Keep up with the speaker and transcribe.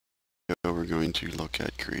we're going to look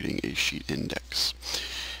at creating a sheet index.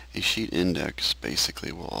 A sheet index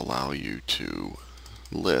basically will allow you to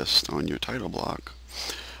list on your title block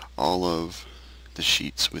all of the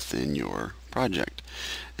sheets within your project.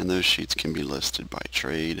 And those sheets can be listed by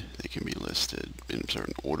trade, they can be listed in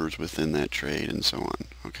certain orders within that trade, and so on.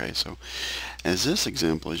 Okay, so as this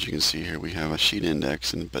example, as you can see here, we have a sheet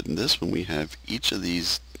index, but in this one we have each of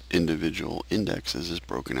these individual indexes is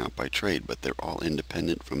broken out by trade, but they're all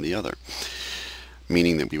independent from the other,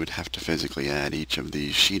 meaning that we would have to physically add each of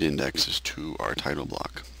these sheet indexes to our title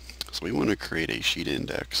block. So we want to create a sheet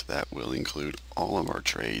index that will include all of our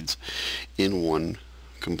trades in one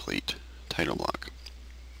complete title block,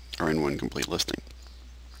 or in one complete listing.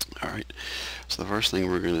 Alright, so the first thing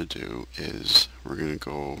we're going to do is we're going to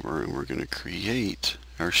go over and we're going to create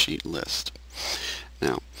our sheet list.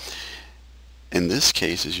 Now, in this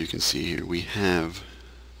case, as you can see here, we have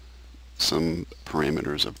some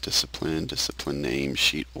parameters of discipline, discipline name,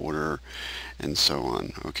 sheet order, and so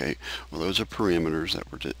on. Okay, well, those are parameters that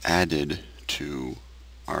were added to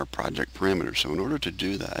our project parameters. So in order to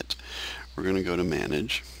do that, we're going to go to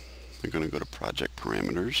Manage, we're going to go to Project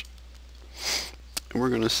Parameters, and we're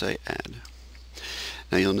going to say Add.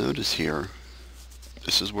 Now you'll notice here,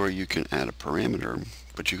 this is where you can add a parameter,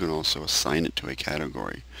 but you can also assign it to a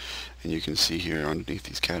category. And you can see here underneath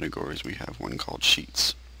these categories we have one called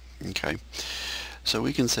Sheets. Okay, so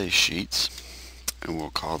we can say Sheets, and we'll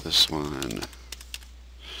call this one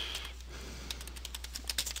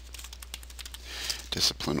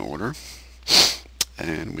Discipline Order,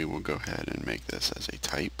 and we will go ahead and make this as a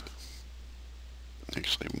type.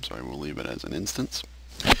 Actually, I'm sorry, we'll leave it as an instance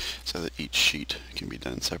so that each sheet can be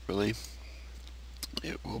done separately.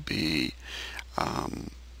 It will be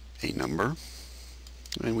a number,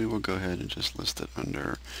 and we will go ahead and just list it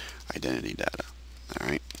under identity data.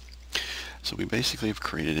 Alright, so we basically have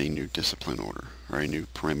created a new discipline order, or a new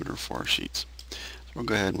parameter for our sheets. So we'll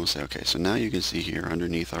go ahead and we'll say, okay, so now you can see here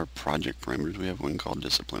underneath our project parameters we have one called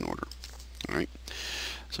discipline order. Alright,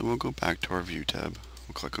 so we'll go back to our view tab,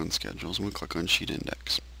 we'll click on schedules, and we'll click on sheet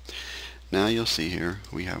index. Now you'll see here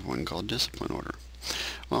we have one called discipline order.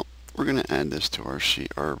 Well, we're going to add this to our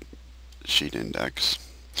sheet index.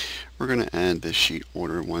 We're going to add this sheet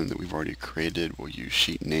order one that we've already created. We'll use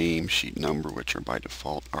sheet name, sheet number, which are by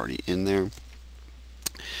default already in there.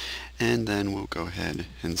 And then we'll go ahead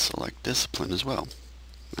and select discipline as well.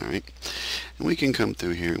 Alright, and we can come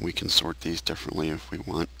through here and we can sort these differently if we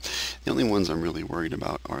want. The only ones I'm really worried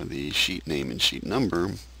about are the sheet name and sheet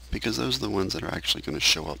number, because those are the ones that are actually going to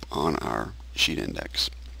show up on our sheet index.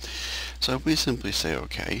 So if we simply say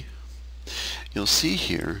OK, you'll see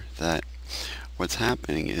here that what's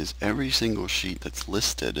happening is every single sheet that's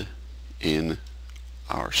listed in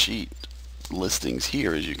our sheet listings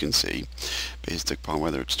here, as you can see, based upon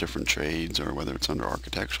whether it's different trades or whether it's under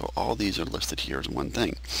architectural, all these are listed here as one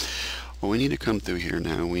thing. Well, we need to come through here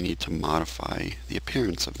now, we need to modify the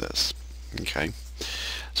appearance of this. Okay,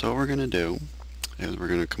 so what we're going to do is we're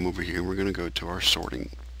going to come over here and we're going to go to our sorting,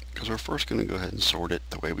 because we're first going to go ahead and sort it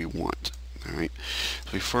the way we want. Alright,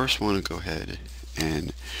 so we first want to go ahead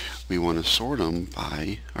and we want to sort them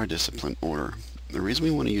by our discipline order. The reason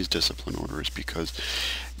we want to use discipline order is because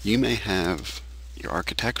you may have your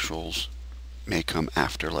architecturals may come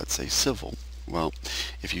after, let's say, civil. Well,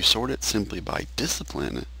 if you sort it simply by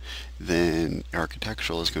discipline, then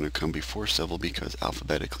architectural is going to come before civil because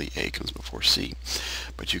alphabetically A comes before C.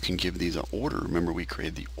 But you can give these an order. Remember, we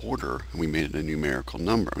created the order and we made it a numerical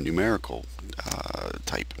number, a numerical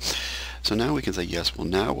type. So now we can say, yes, well,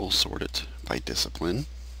 now we'll sort it by discipline.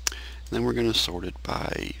 Then we're going to sort it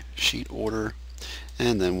by sheet order,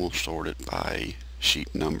 and then we'll sort it by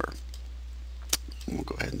sheet number. And we'll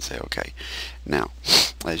go ahead and say OK. Now,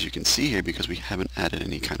 as you can see here, because we haven't added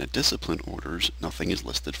any kind of discipline orders, nothing is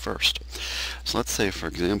listed first. So let's say, for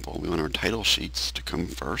example, we want our title sheets to come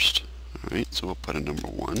first. Alright, so we'll put a number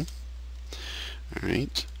 1.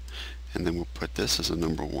 Alright, and then we'll put this as a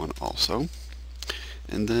number 1 also.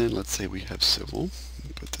 And then let's say we have civil.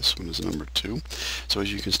 We'll put this one as number 2. So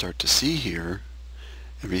as you can start to see here,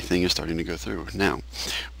 everything is starting to go through. Now,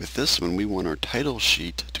 with this one, we want our title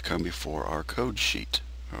sheet to come before our code sheet.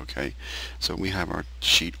 Okay, so we have our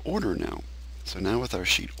sheet order now. So now with our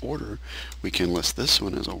sheet order, we can list this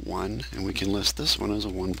one as a 1, and we can list this one as a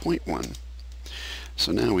 1.1.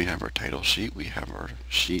 So now we have our title sheet, we have our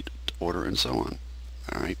sheet order, and so on.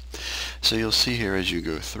 Alright, so you'll see here as you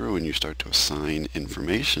go through and you start to assign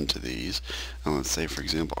information to these, and let's say, for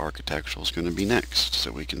example, architectural is going to be next.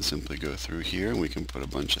 So we can simply go through here and we can put a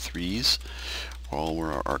bunch of 3s, all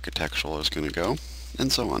where our architectural is going to go,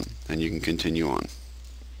 and so on. And you can continue on.